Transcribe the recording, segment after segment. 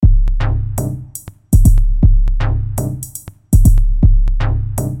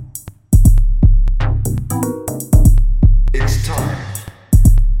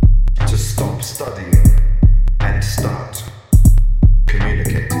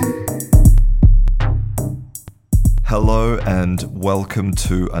Hello and welcome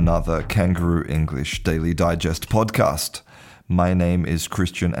to another Kangaroo English Daily Digest podcast. My name is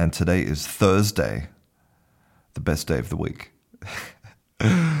Christian and today is Thursday, the best day of the week.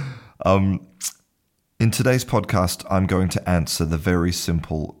 In today's podcast, I'm going to answer the very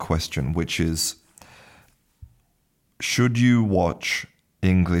simple question, which is, should you watch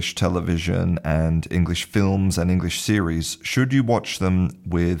English television and English films and English series? Should you watch them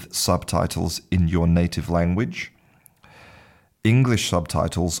with subtitles in your native language? English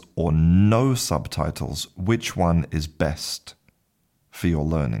subtitles or no subtitles? Which one is best for your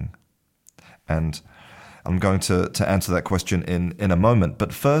learning? And I'm going to answer that question in a moment.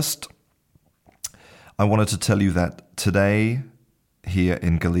 But first, I wanted to tell you that today, here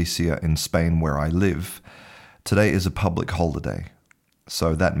in Galicia, in Spain, where I live, today is a public holiday.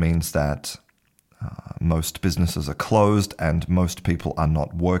 So that means that most businesses are closed and most people are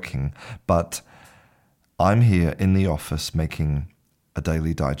not working. But I'm here in the office making a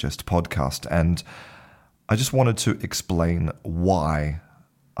Daily Digest podcast, and I just wanted to explain why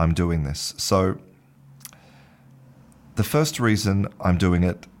I'm doing this. So the first reason I'm doing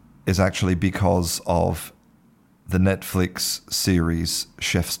it is actually because of the Netflix series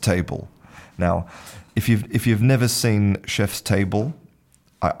Chef's Table. Now, if you've never seen Chef's Table,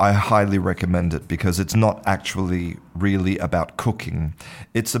 I highly recommend it because it's not actually really about cooking.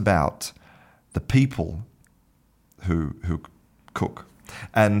 It's about the people who cook.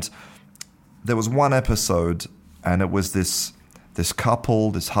 And there was one episode, and it was this couple,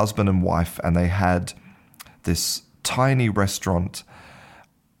 this husband and wife, and they had this tiny restaurant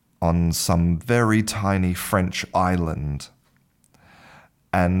on some very tiny French island.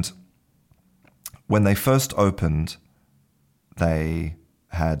 And when they first opened, they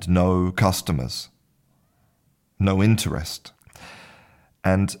had no customers, no interest.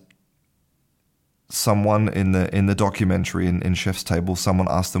 And someone in the documentary in Chef's Table, someone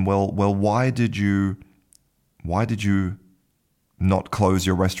asked them, well, why did you not close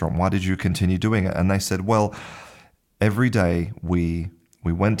your restaurant? Why did you continue doing it? And they said, well, every day we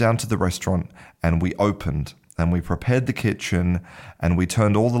went down to the restaurant and we opened and we prepared the kitchen and we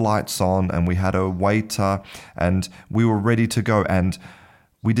turned all the lights on and we had a waiter and we were ready to go. And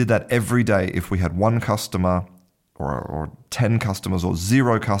we did that every day. If we had one customer or 10 customers or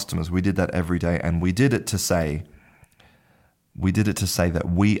 0 customers, we did that every day. And we did it to say that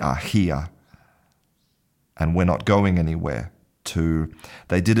we are here and we're not going anywhere.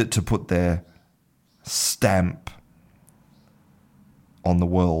 They did it to put their stamp on the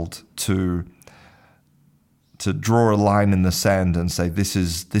world, to draw a line in the sand and say, this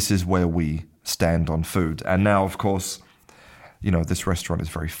is where we stand on food. And now, of course, you know, this restaurant is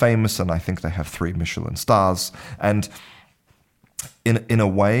very famous, and I think they have 3 Michelin stars. And in a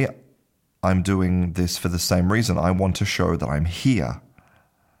way, I'm doing this for the same reason. I want to show that I'm here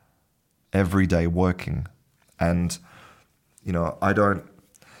every day working. And, you know, I don't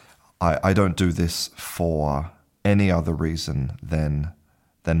do this for any other reason than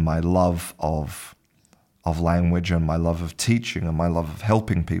my love of language and my love of teaching and my love of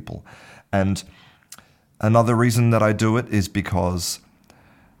helping people. And another reason that I do it is because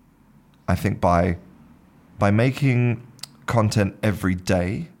I think by making content every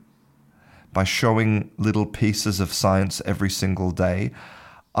day, by showing little pieces of science every single day,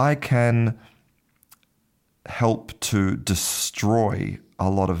 I can help to destroy a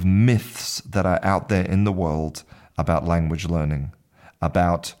lot of myths that are out there in the world about language learning,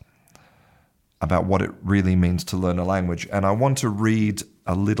 about what it really means to learn a language. And I want to read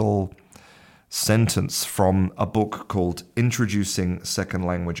a little sentence from a book called Introducing Second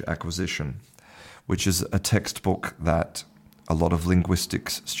Language Acquisition, which is a textbook that a lot of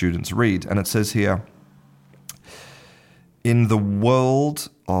linguistics students read. And it says here, in the world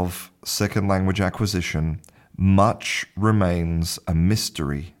of second language acquisition, much remains a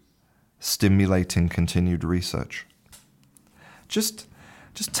mystery, stimulating continued research. Just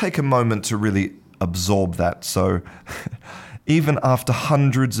take a moment to really absorb that. So even after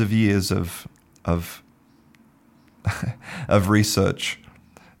hundreds of years of research,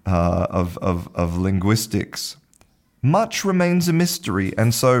 of linguistics, much remains a mystery.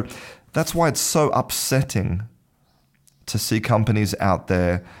 And so that's why it's so upsetting to see companies out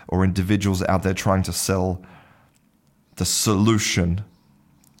there or individuals out there trying to sell the solution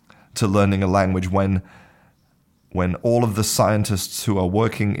to learning a language when all of the scientists who are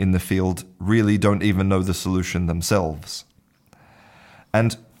working in the field really don't even know the solution themselves.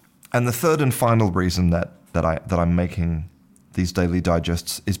 And the third and final reason that I'm making these daily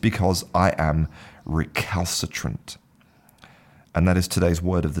digests is because I am recalcitrant. And that is today's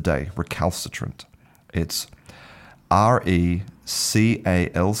word of the day, recalcitrant. recalcitrant,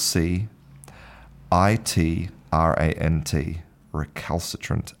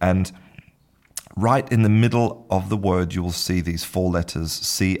 recalcitrant. And right in the middle of the word, you will see these four letters,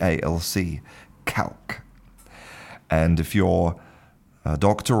 C-A-L-C, calc. And if you're a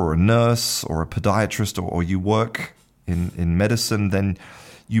doctor or a nurse or a podiatrist or you work in medicine, then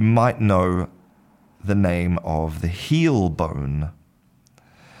you might know the name of the heel bone,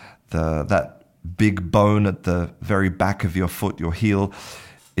 that big bone at the very back of your foot, your heel,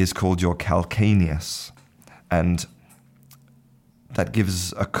 is called your calcaneus. And that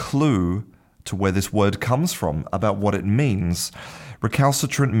gives a clue to where this word comes from, about what it means.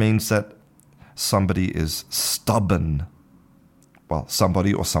 Recalcitrant means that somebody is stubborn. Well,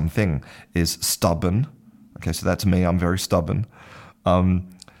 somebody or something is stubborn. Okay, so that's me, I'm very stubborn.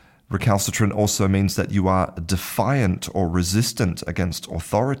 Recalcitrant also means that you are defiant or resistant against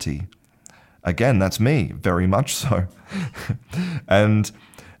authority. Again, that's me, very much so. And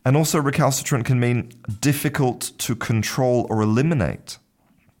also recalcitrant can mean difficult to control or eliminate.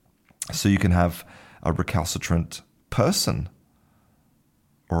 So you can have a recalcitrant person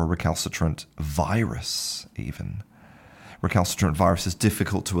or a recalcitrant virus even. Recalcitrant virus is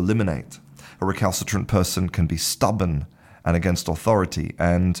difficult to eliminate. A recalcitrant person can be stubborn and against authority.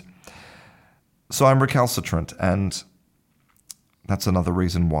 And so I'm recalcitrant, and that's another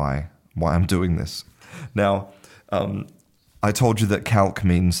reason why I'm doing this. Now, I told you that calc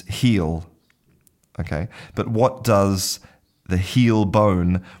means heel, okay? But what does the heel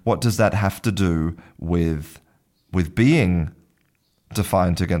bone, what does that have to do with being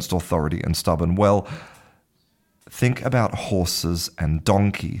defiant against authority and stubborn? Well, think about horses and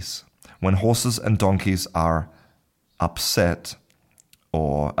donkeys. When horses and donkeys are upset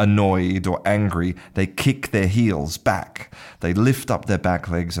or annoyed or angry, they kick their heels back. They lift up their back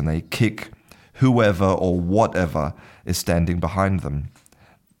legs and they kick whoever or whatever is standing behind them.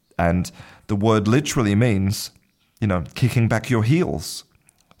 And the word literally means, kicking back your heels.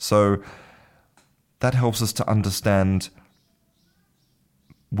 So that helps us to understand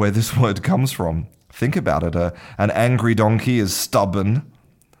where this word comes from. Think about it. An angry donkey is stubborn.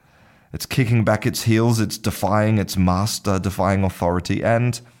 It's kicking back its heels. It's defying its master, defying authority.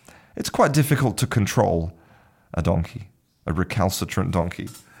 And it's quite difficult to control a donkey, a recalcitrant donkey.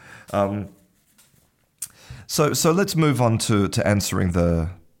 So let's move on to answering the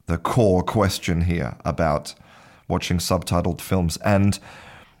core question here about watching subtitled films. And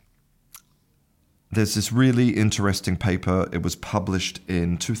there's this really interesting paper. It was published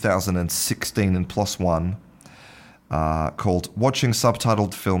in 2016 in PLOS ONE called Watching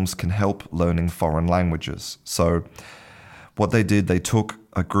Subtitled Films Can Help Learning Foreign Languages. So what they did, they took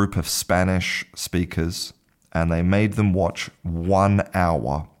a group of Spanish speakers and they made them watch 1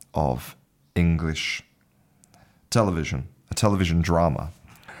 hour of English television, a television drama.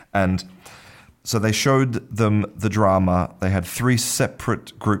 And so they showed them the drama. They had 3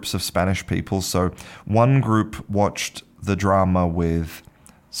 separate groups of Spanish people. So one group watched the drama with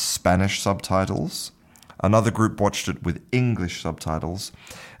Spanish subtitles, another group watched it with English subtitles,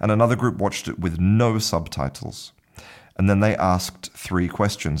 and another group watched it with no subtitles. And then they asked 3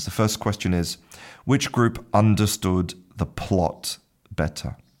 questions. The first question is, which group understood the plot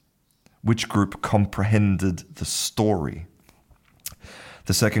better? Which group comprehended the story?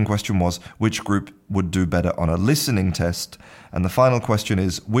 The second question was, which group would do better on a listening test? And the final question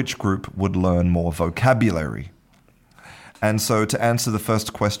is, which group would learn more vocabulary? And so to answer the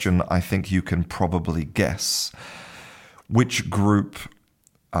first question, I think you can probably guess which group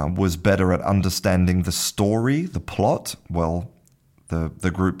was better at understanding the story, the plot. Well,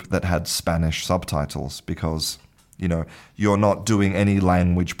 the group that had Spanish subtitles, because, you're not doing any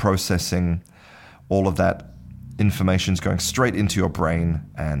language processing. All of that information's going straight into your brain,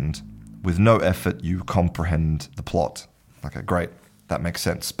 and with no effort, you comprehend the plot. Okay, great. That makes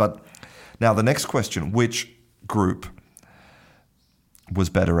sense. But now the next question, which group was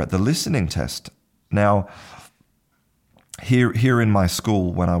better at the listening test? Now, here in my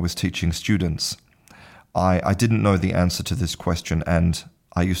school, when I was teaching students, I didn't know the answer to this question, and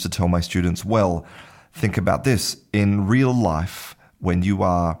I used to tell my students, well, think about this. In real life, when you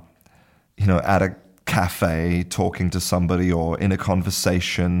are, at a cafe talking to somebody or in a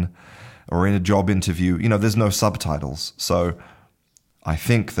conversation or in a job interview, there's no subtitles. So I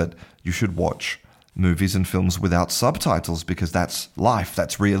think that you should watch movies and films without subtitles because that's life,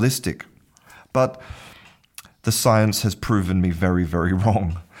 that's realistic. But the science has proven me very, very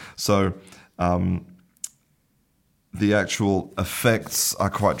wrong. So the actual effects are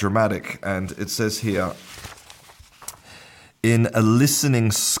quite dramatic. And it says here, in a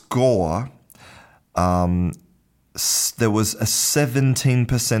listening score, there was a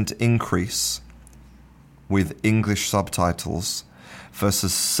 17% increase with English subtitles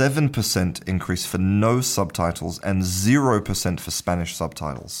versus 7% increase for no subtitles and 0% for Spanish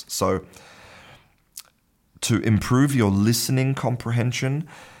subtitles. So to improve your listening comprehension,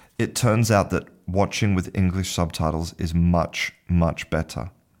 it turns out that watching with English subtitles is much, much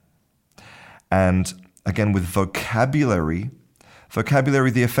better. And again, with vocabulary,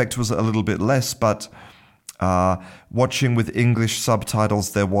 the effect was a little bit less, but watching with English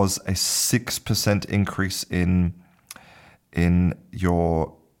subtitles, there was a 6% increase in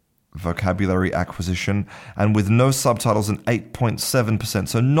your vocabulary acquisition, and with no subtitles, an 8.7%.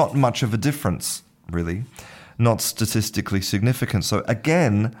 So not much of a difference, really, not statistically significant. So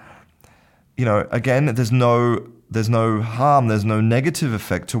again, there's no harm, there's no negative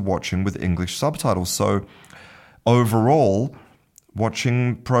effect to watching with English subtitles. So overall,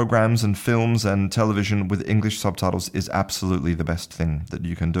 watching programs and films and television with English subtitles is absolutely the best thing that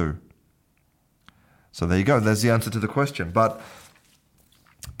you can do. So there you go. There's the answer to the question. But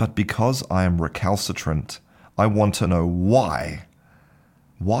because I am recalcitrant, I want to know why.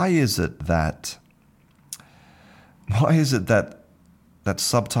 Why is it that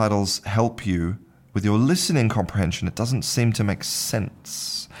subtitles help you with your listening comprehension? It doesn't seem to make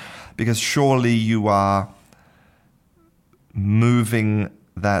sense. Because surely you are moving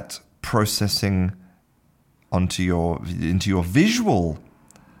that processing into your visual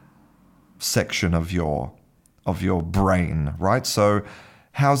section of your brain, right? So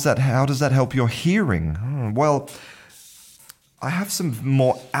how does that help your hearing? Well, I have some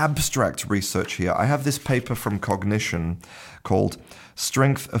more abstract research here. I have this paper from Cognition called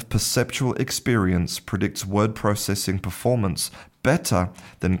Strength of Perceptual Experience Predicts Word Processing Performance Better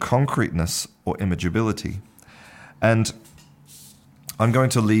Than Concreteness or Imageability. And I'm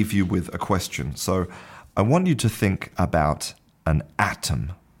going to leave you with a question. So I want you to think about an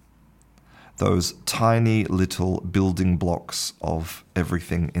atom, those tiny little building blocks of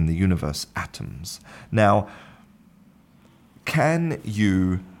everything in the universe, atoms. Now, can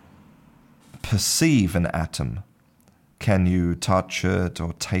you perceive an atom? Can you touch it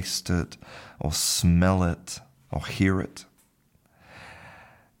or taste it or smell it or hear it?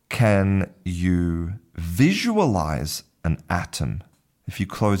 Can you visualize an atom? If you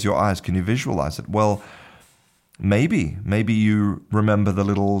close your eyes, can you visualize it? Well, maybe you remember the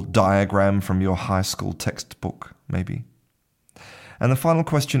little diagram from your high school textbook, maybe. And the final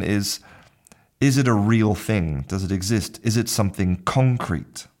question is it a real thing? Does it exist? Is it something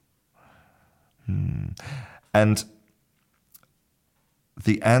concrete? And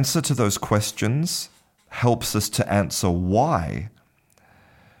the answer to those questions helps us to answer why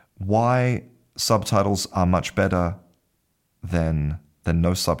subtitles are much better than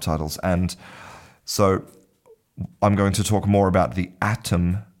no subtitles. And so I'm going to talk more about the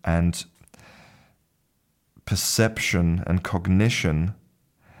atom and perception and cognition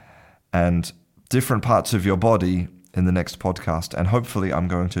and different parts of your body in the next podcast. And hopefully I'm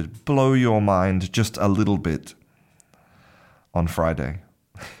going to blow your mind just a little bit on Friday.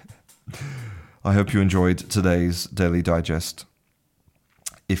 I hope you enjoyed today's Daily Digest.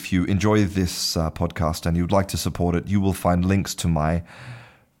 If you enjoy this podcast and you'd like to support it, you will find links to my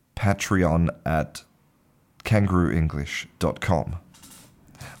Patreon at kangarooenglish.com.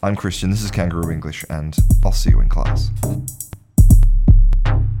 I'm Christian, this is Kangaroo English, and I'll see you in class.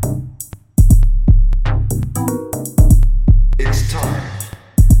 It's time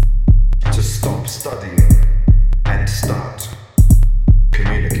to stop studying.